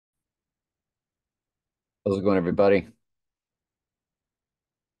How's it going, everybody?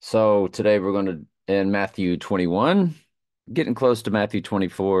 So today we're going to in Matthew 21, getting close to Matthew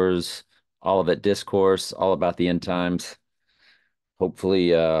 24's Olivet Discourse, all about the end times.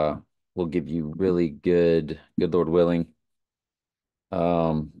 Hopefully, we'll give you really good Lord willing,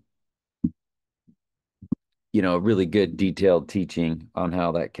 um, really good detailed teaching on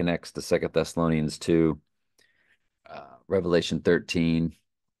how that connects to Second Thessalonians 2, Revelation 13,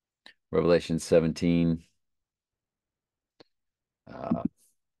 Revelation 17, uh,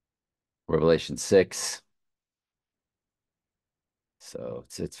 Revelation 6. So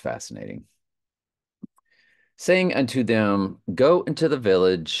it's fascinating. Saying unto them, Go into the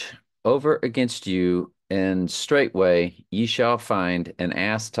village over against you, and straightway ye shall find an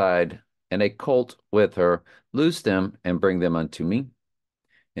ass tied and a colt with her. Loose them and bring them unto me.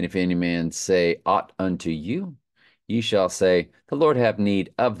 And if any man say aught unto you, ye shall say, The Lord have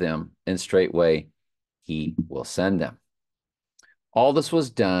need of them, and straightway he will send them. All this was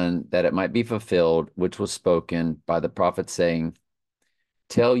done that it might be fulfilled, which was spoken by the prophet, saying,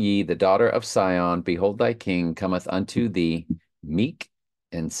 Tell ye the daughter of Sion, Behold, thy king cometh unto thee, meek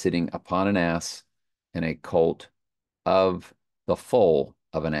and sitting upon an ass, and a colt of the foal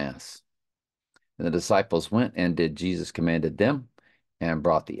of an ass. And the disciples went and did Jesus commanded them, and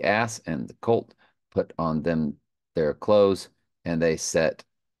brought the ass and the colt, put on them their clothes, and they set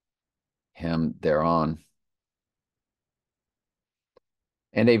him thereon.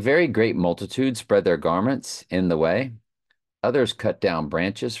 And a very great multitude spread their garments in the way. Others cut down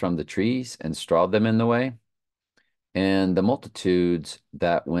branches from the trees and strawed them in the way. And the multitudes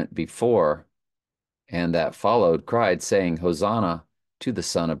that went before and that followed cried, saying, Hosanna to the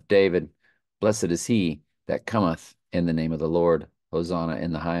Son of David. Blessed is he that cometh in the name of the Lord. Hosanna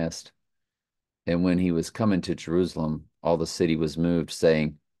in the highest. And when he was come into Jerusalem, all the city was moved,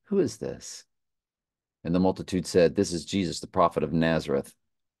 saying, Who is this? And the multitude said, This is Jesus, the prophet of Nazareth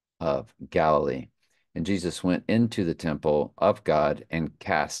of Galilee. And Jesus went into the temple of God and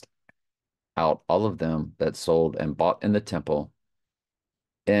cast out all of them that sold and bought in the temple.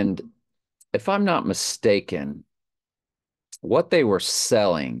 And if I'm not mistaken, what they were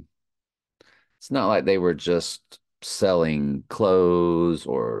selling, it's not like they were just selling clothes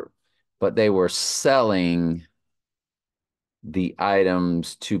but they were selling the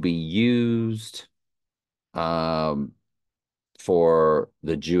items to be used um, for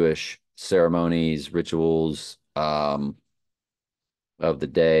the Jewish ceremonies, rituals of the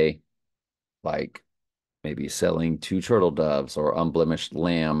day, like maybe selling two turtle doves or unblemished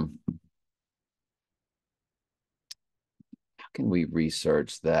lamb. How can we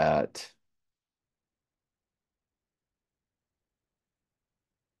research that?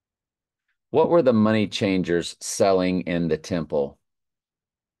 What were the money changers selling in the temple?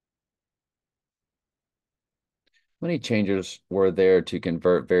 Money changers were there to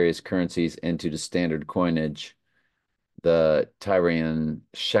convert various currencies into the standard coinage. The Tyrian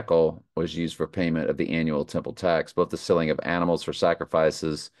shekel was used for payment of the annual temple tax, both the selling of animals for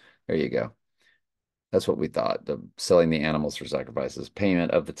sacrifices. There you go. That's what we thought. The selling the animals for sacrifices,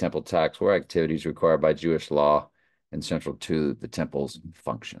 payment of the temple tax were activities required by Jewish law and central to the temple's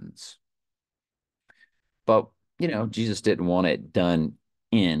functions. But, Jesus didn't want it done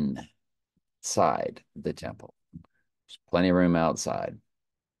inside the temple. There's plenty of room outside.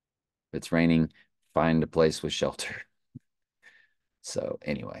 If it's raining, find a place with shelter. So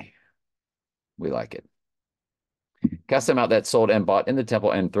anyway, we like it. Cast them out that sold and bought in the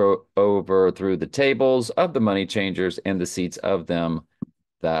temple and throw over through the tables of the money changers and the seats of them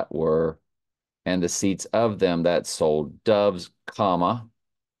that were and the seats of them that sold doves, comma.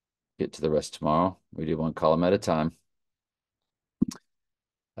 Get to the rest tomorrow. We do one column at a time.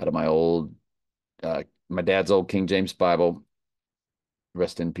 Out of my dad's old King James Bible.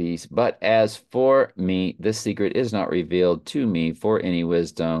 Rest in peace. But as for me, this secret is not revealed to me for any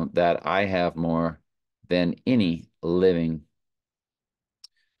wisdom that I have more than any living.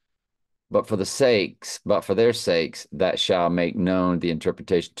 But for their sakes, that shall make known the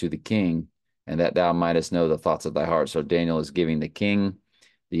interpretation to the king, and that thou mightest know the thoughts of thy heart. So Daniel is giving the king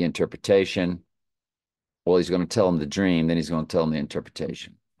the interpretation. Well, he's going to tell him the dream, then he's going to tell him the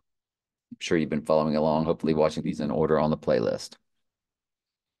interpretation. I'm sure you've been following along, hopefully watching these in order on the playlist.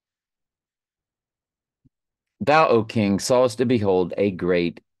 Thou, O king, sawest to behold a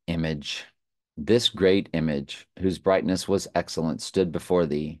great image. This great image, whose brightness was excellent, stood before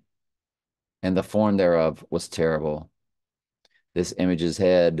thee, and the form thereof was terrible. This image's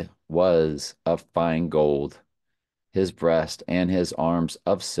head was of fine gold, his breast and his arms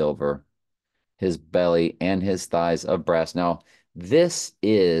of silver, his belly and his thighs of brass. Now, this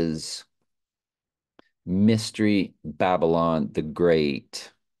is Mystery Babylon the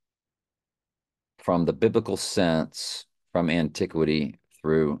Great, from the biblical sense, from antiquity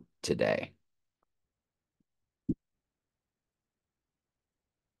through today.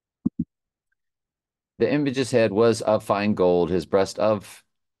 The image's head was of fine gold, his breast of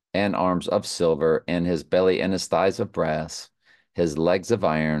and arms of silver, and his belly and his thighs of brass, his legs of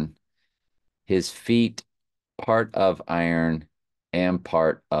iron, his feet part of iron and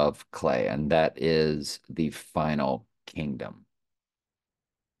part of clay. And that is the final kingdom.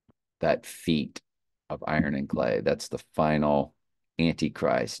 That feet of iron and clay, that's the final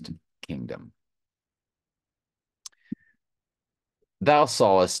Antichrist kingdom. Thou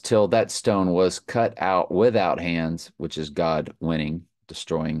sawest till that stone was cut out without hands, which is God winning,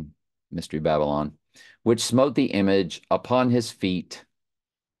 destroying Mystery Babylon, which smote the image upon his feet,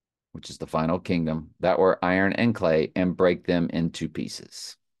 which is the final kingdom, that were iron and clay, and break them into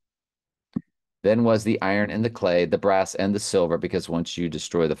pieces. Then was the iron and the clay, the brass and the silver, because once you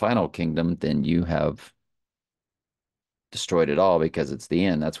destroy the final kingdom, then you have destroyed it all, because it's the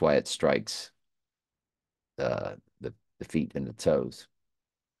end. That's why it strikes the feet and the toes.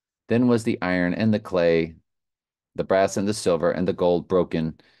 Then was the iron and the clay, the brass and the silver and the gold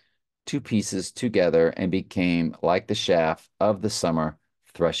broken to pieces together, and became like the shaft of the summer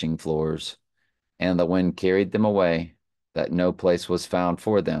threshing floors. And the wind carried them away, that no place was found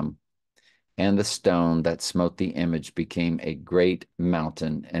for them. And the stone that smote the image became a great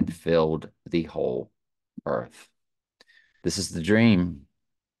mountain and filled the whole earth. This is the dream,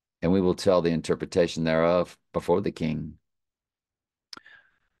 and we will tell the interpretation thereof before the king.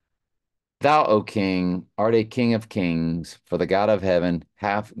 Thou, O king, art a king of kings, for the God of heaven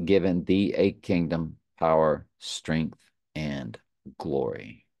hath given thee a kingdom, power, strength, and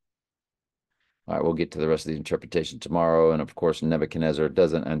glory. All right, we'll get to the rest of the interpretation tomorrow. And of course, Nebuchadnezzar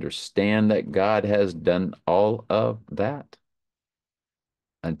doesn't understand that God has done all of that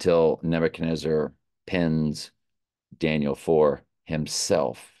until Nebuchadnezzar pens Daniel for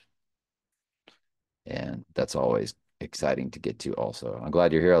himself. And that's always exciting to get to also. I'm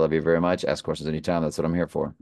glad you're here. I love you very much. Ask questions anytime. That's what I'm here for.